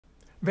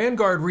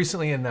Vanguard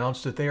recently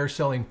announced that they are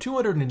selling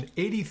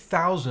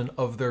 280,000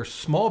 of their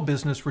small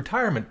business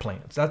retirement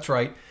plans. That's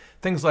right,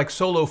 things like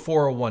solo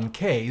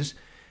 401ks.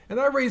 And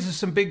that raises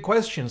some big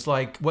questions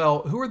like,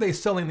 well, who are they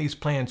selling these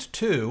plans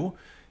to?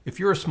 If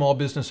you're a small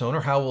business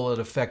owner, how will it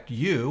affect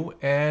you?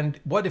 And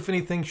what, if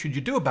anything, should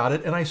you do about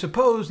it? And I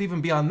suppose, even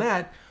beyond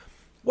that,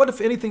 what,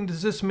 if anything,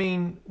 does this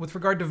mean with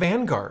regard to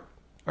Vanguard?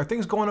 Are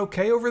things going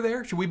okay over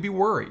there? Should we be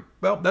worried?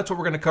 Well, that's what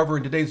we're going to cover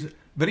in today's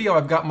video.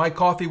 I've got my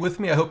coffee with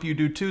me. I hope you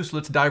do too, so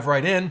let's dive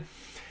right in.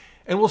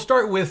 And we'll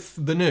start with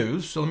the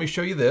news. So let me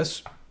show you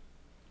this.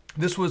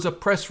 This was a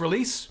press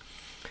release.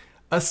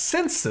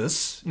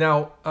 Ascensus.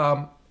 Now,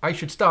 I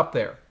should stop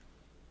there.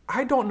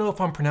 I don't know if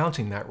I'm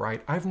pronouncing that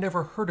right. I've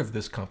never heard of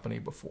this company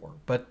before,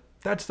 but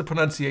that's the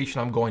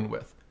pronunciation I'm going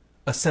with.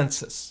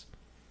 Ascensus.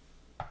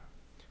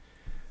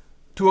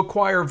 To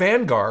acquire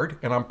Vanguard,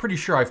 and I'm pretty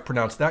sure I've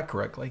pronounced that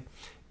correctly,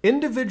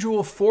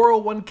 individual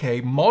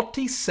 401k,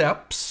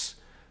 multi-SEPs,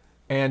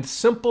 and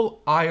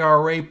simple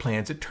IRA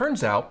plans. It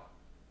turns out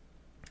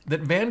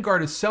that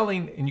Vanguard is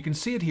selling, and you can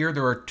see it here,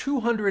 there are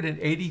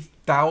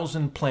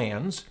 280,000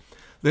 plans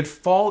that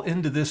fall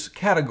into this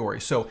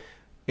category. So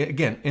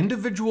again,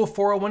 individual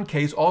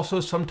 401ks, also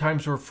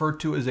sometimes referred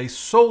to as a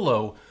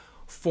solo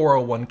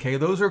 401k.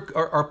 Those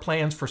are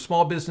plans for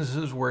small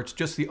businesses where it's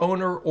just the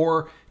owner,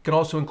 or it can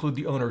also include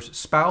the owner's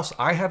spouse.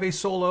 I have a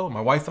solo,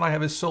 my wife and I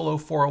have a solo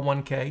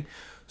 401k.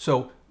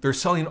 So they're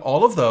selling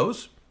all of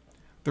those.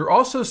 They're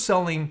also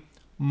selling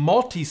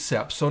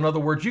multi-SEP. So in other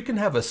words, you can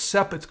have a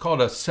SEP, it's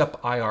called a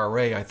SEP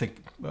IRA. I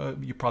think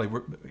you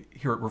probably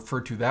hear it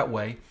referred to that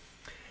way,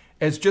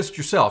 as just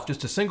yourself,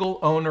 just a single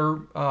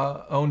owner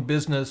owned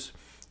business,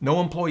 no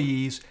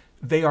employees.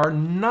 They are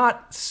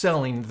not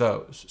selling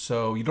those.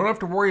 So you don't have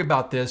to worry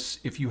about this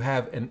if you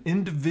have an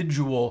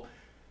individual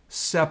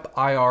SEP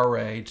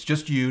IRA. It's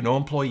just you, no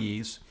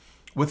employees,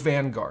 with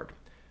Vanguard.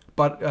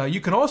 But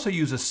you can also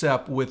use a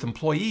SEP with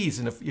employees.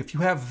 And if you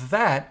have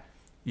that,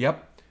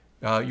 yep,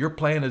 your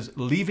plan is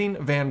leaving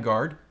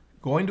Vanguard,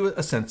 going to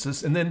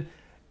Ascensus, and then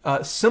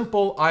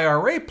simple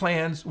IRA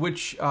plans,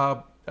 which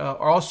are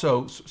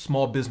also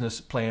small business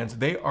plans,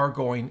 they are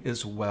going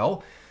as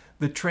well.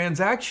 The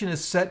transaction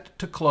is set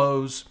to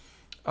close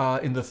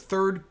in the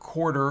third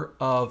quarter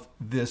of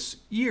this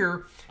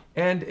year.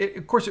 And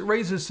of course, it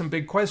raises some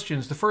big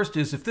questions. The first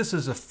is, if this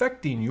is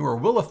affecting you or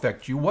will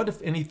affect you, what,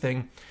 if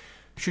anything,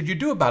 should you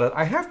do about it?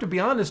 I have to be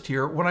honest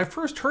here. When I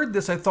first heard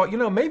this, I thought,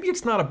 maybe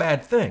it's not a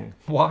bad thing.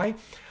 Why?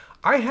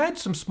 I had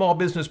some small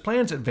business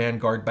plans at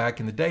Vanguard back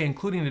in the day,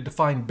 including a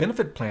defined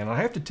benefit plan. And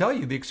I have to tell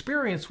you, the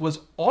experience was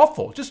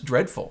awful, just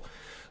dreadful.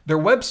 Their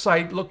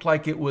website looked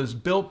like it was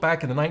built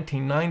back in the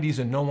 1990s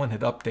and no one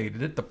had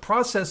updated it. The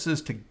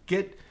processes to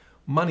get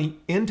money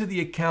into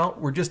the account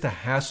were just a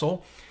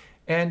hassle,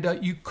 and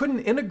you couldn't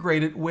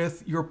integrate it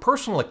with your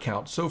personal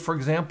account. So for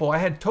example, I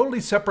had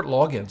totally separate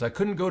logins. I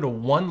couldn't go to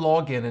one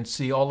login and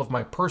see all of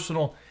my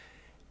personal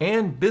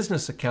and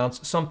business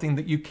accounts, something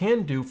that you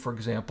can do, for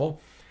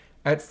example,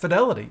 at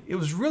Fidelity. It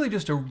was really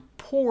just a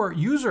poor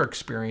user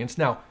experience.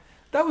 Now,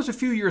 that was a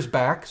few years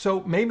back,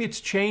 so maybe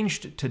it's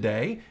changed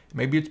today.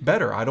 Maybe it's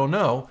better, I don't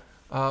know.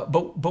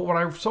 But when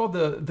I saw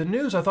the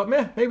news, I thought,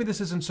 maybe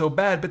this isn't so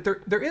bad. But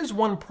there is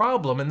one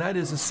problem, and that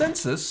is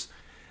Ascensus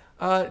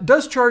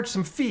does charge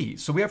some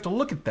fees. So we have to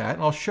look at that,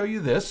 and I'll show you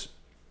this.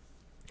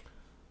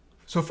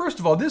 So first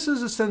of all, this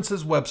is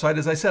Ascensus website.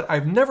 As I said,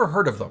 I've never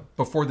heard of them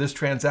before this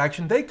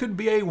transaction. They could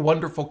be a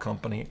wonderful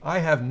company. I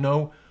have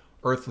no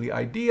earthly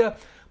idea.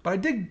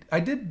 But I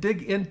did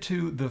dig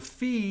into the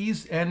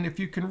fees, and if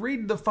you can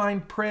read the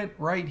fine print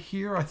right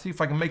here, I'll see if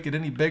I can make it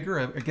any bigger,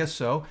 I guess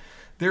so.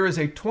 There is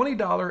a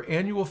 $20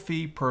 annual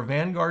fee per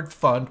Vanguard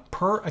fund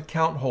per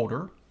account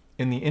holder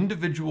in the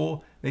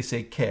individual, they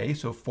say K,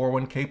 so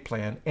 401k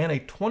plan, and a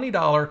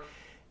 $20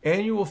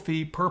 annual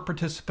fee per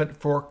participant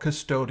for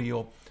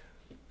custodial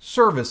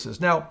services.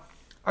 Now,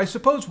 I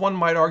suppose one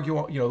might argue,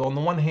 on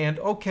the one hand,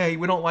 okay,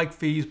 we don't like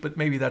fees, but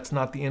maybe that's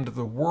not the end of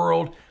the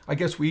world. I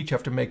guess we each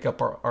have to make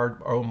up our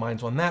own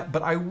minds on that.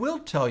 But I will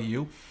tell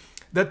you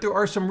that there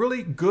are some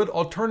really good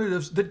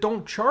alternatives that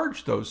don't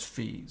charge those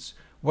fees.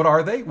 What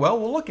are they? Well,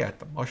 we'll look at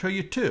them. I'll show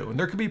you two. And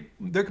there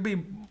could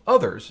be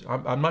others.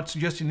 I'm not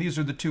suggesting these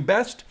are the two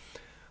best,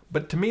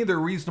 but to me, they're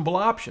reasonable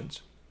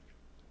options.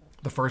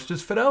 The first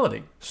is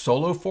Fidelity,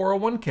 solo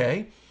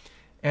 401k,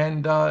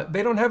 and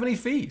they don't have any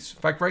fees.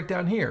 In fact, right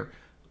down here,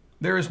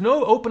 there is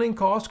no opening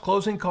cost,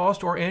 closing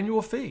cost, or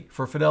annual fee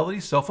for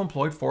Fidelity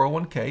self-employed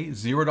 401k,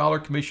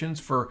 $0 commissions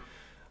for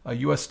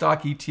U.S.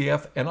 stock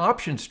ETF and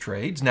options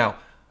trades. Now,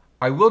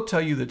 I will tell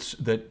you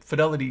that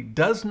Fidelity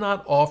does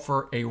not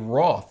offer a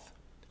Roth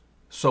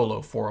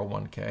solo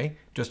 401k,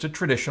 just a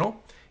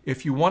traditional.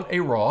 If you want a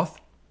Roth,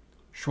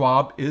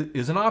 Schwab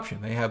is an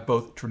option. They have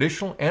both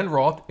traditional and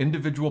Roth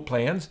individual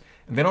plans,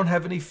 and they don't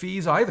have any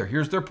fees either.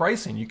 Here's their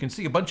pricing. You can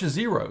see a bunch of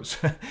zeros.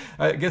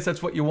 I guess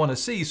that's what you want to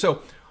see.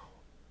 So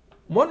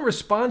one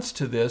response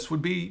to this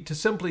would be to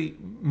simply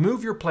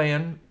move your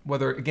plan,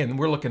 whether, again,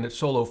 we're looking at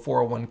solo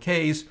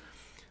 401ks.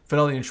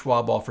 Fidelity and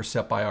Schwab offer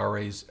SEP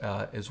IRAs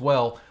as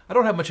well. I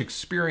don't have much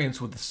experience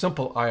with the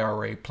Simple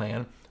IRA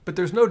plan, but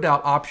there's no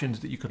doubt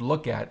options that you could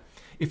look at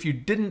if you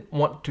didn't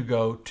want to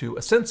go to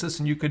Ascensus,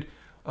 and you could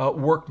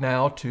work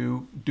now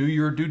to do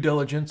your due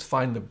diligence,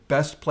 find the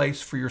best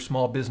place for your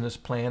small business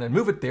plan, and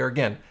move it there.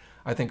 Again,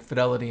 I think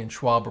Fidelity and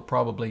Schwab are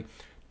probably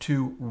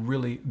two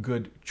really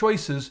good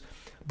choices.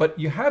 But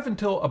you have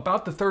until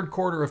about the third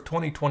quarter of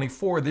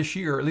 2024 this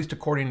year, at least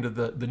according to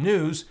the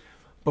news,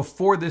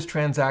 before this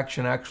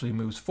transaction actually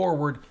moves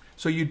forward.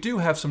 So you do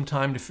have some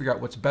time to figure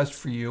out what's best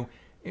for you.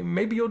 And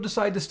maybe you'll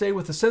decide to stay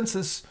with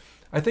Ascensus.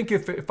 I think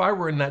if I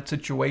were in that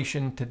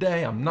situation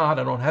today, I'm not,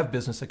 I don't have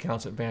business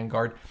accounts at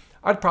Vanguard,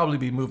 I'd probably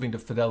be moving to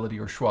Fidelity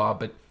or Schwab,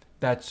 but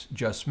that's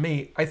just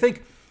me. I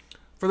think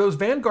for those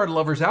Vanguard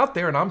lovers out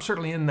there, and I'm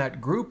certainly in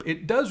that group,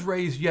 it does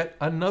raise yet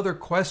another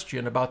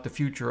question about the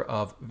future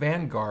of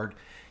Vanguard.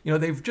 You know,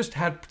 they've just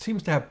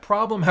seems to have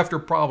problem after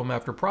problem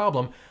after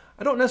problem.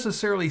 I don't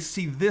necessarily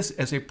see this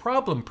as a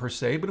problem per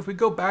se, but if we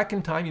go back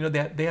in time, you know,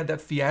 they had that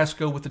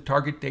fiasco with the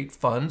target date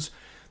funds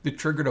that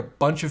triggered a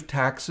bunch of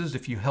taxes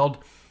if you held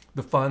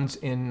the funds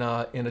in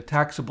a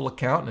taxable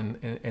account,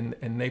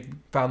 and they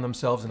found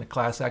themselves in a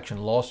class action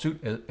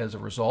lawsuit as a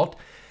result.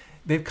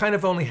 They've kind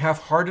of only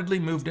half-heartedly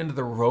moved into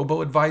the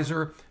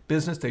robo-advisor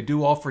business. They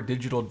do offer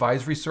digital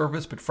advisory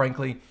service, but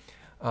frankly,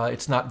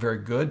 it's not very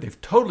good. They've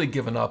totally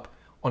given up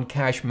on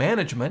cash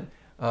management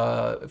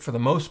for the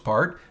most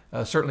part,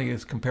 certainly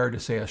as compared to,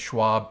 say, a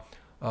Schwab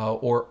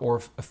or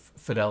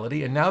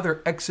Fidelity. And now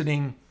they're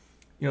exiting,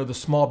 you know, the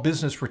small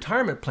business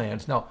retirement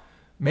plans. Now,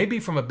 maybe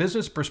from a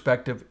business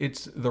perspective,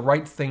 it's the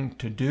right thing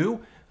to do.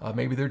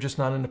 Maybe they're just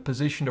not in a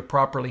position to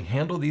properly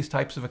handle these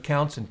types of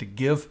accounts and to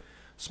give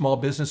small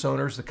business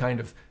owners the kind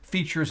of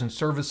features and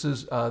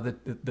services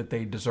that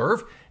they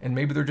deserve. And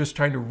maybe they're just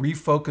trying to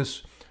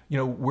refocus, you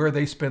know, where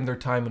they spend their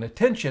time and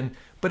attention.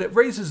 But it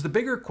raises the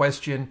bigger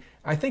question.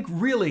 I think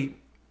really,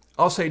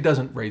 I'll say it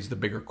doesn't raise the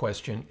bigger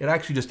question. It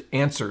actually just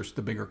answers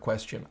the bigger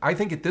question. I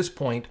think at this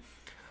point,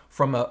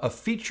 from a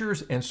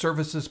features and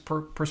services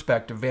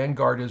perspective,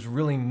 Vanguard is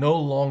really no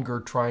longer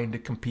trying to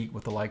compete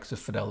with the likes of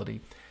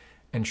Fidelity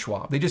and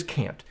Schwab. They just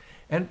can't.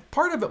 And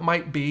part of it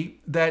might be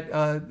that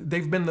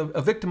they've been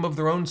a victim of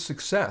their own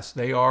success.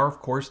 They are, of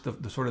course,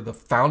 the sort of the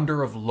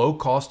founder of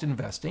low-cost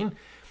investing.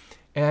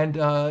 And,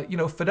 you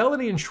know,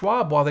 Fidelity and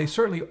Schwab, while they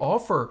certainly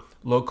offer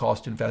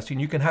low-cost investing,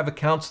 you can have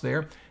accounts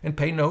there and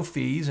pay no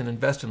fees and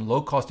invest in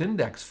low-cost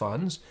index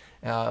funds,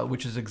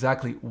 which is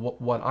exactly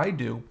what I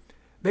do.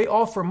 They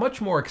offer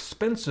much more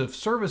expensive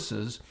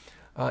services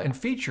and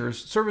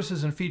features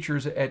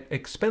at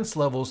expense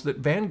levels that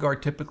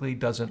Vanguard typically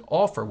doesn't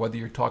offer, whether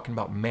you're talking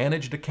about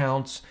managed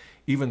accounts,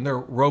 even their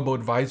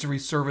robo-advisory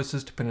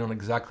services, depending on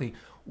exactly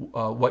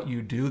what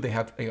you do. They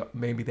have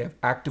maybe they have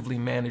actively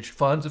managed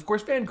funds. Of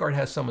course, Vanguard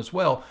has some as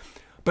well.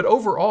 But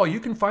overall, you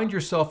can find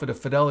yourself at a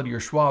Fidelity or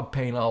Schwab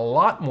paying a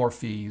lot more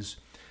fees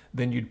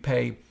than you'd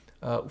pay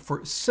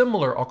for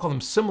similar, I'll call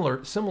them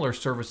similar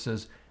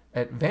services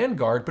at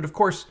Vanguard. But of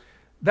course,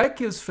 that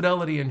gives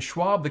Fidelity and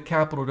Schwab the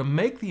capital to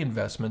make the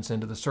investments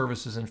into the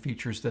services and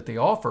features that they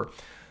offer.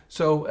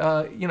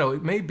 So, you know,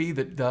 it may be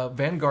that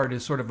Vanguard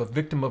is sort of a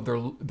victim of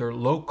their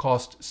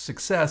low-cost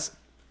success.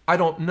 I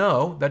don't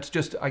know. That's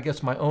just, I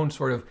guess, my own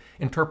sort of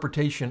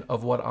interpretation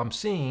of what I'm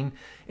seeing.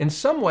 In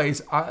some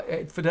ways,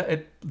 at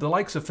the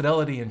likes of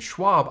Fidelity and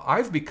Schwab,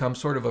 I've become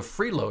sort of a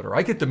freeloader.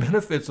 I get the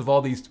benefits of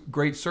all these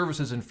great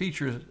services and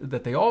features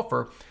that they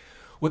offer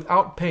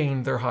without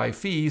paying their high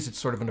fees. It's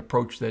sort of an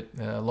approach that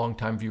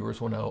longtime viewers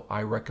will know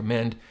I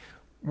recommend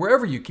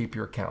wherever you keep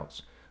your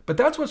accounts. But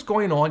that's what's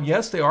going on.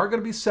 Yes, they are going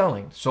to be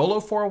selling solo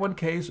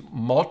 401ks,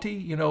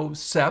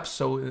 multi-SEPs,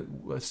 so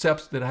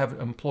SEPs that have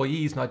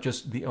employees, not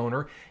just the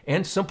owner,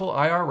 and simple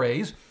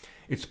IRAs.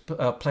 It's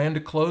planned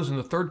to close in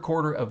the third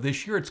quarter of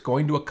this year. It's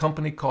going to a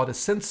company called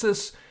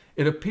Ascensus.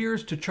 It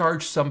appears to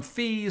charge some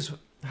fees.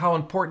 How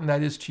important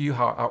that is to you,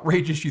 how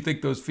outrageous you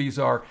think those fees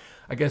are,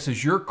 I guess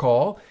is your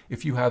call.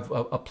 If you have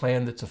a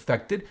plan that's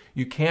affected,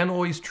 you can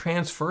always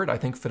transfer it. I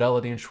think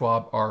Fidelity and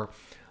Schwab are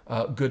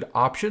good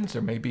options.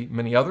 There may be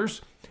many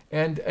others.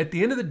 And at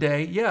the end of the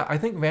day, yeah, I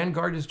think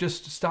Vanguard has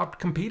just stopped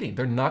competing.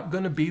 They're not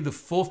going to be the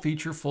full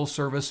feature, full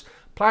service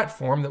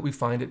platform that we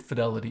find at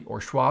Fidelity or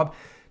Schwab.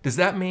 Does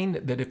that mean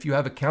that if you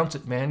have accounts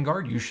at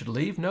Vanguard, you should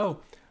leave? No,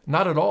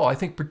 not at all. I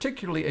think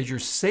particularly as you're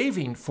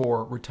saving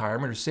for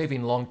retirement or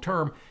saving long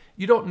term,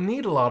 you don't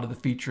need a lot of the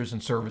features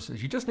and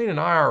services. You just need an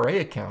IRA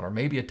account or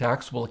maybe a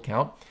taxable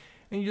account,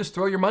 and you just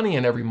throw your money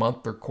in every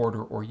month or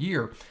quarter or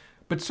year.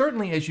 But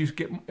certainly as you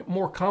get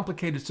more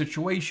complicated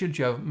situations,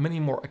 you have many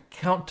more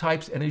account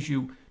types, and as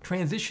you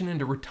transition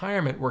into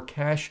retirement where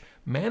cash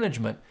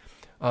management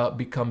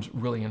becomes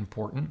really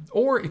important,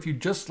 or if you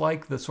just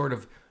like the sort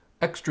of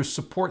extra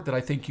support that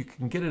I think you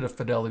can get at a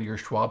Fidelity or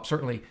Schwab,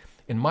 certainly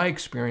in my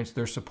experience,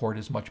 their support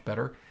is much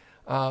better.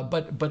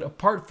 But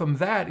apart from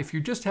that, if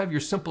you just have your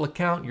simple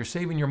account, you're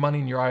saving your money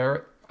in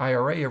your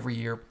IRA every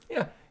year,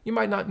 yeah, you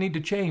might not need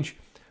to change.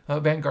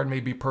 Vanguard may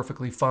be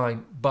perfectly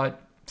fine,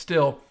 but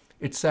still,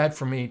 it's sad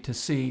for me to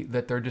see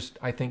that they're just,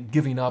 I think,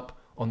 giving up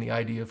on the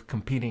idea of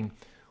competing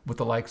with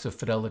the likes of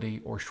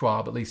Fidelity or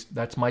Schwab. At least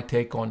that's my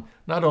take on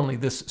not only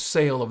this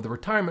sale of the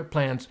retirement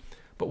plans,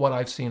 but what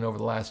I've seen over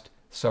the last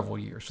several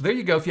years. So there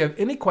you go. If you have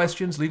any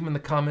questions, leave them in the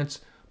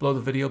comments below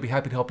the video. I'll be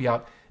happy to help you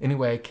out any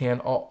way I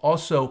can. I'll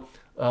also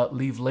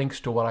leave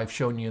links to what I've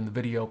shown you in the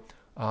video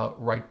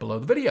right below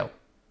the video.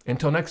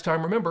 Until next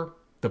time, remember,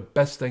 the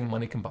best thing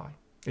money can buy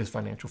is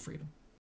financial freedom.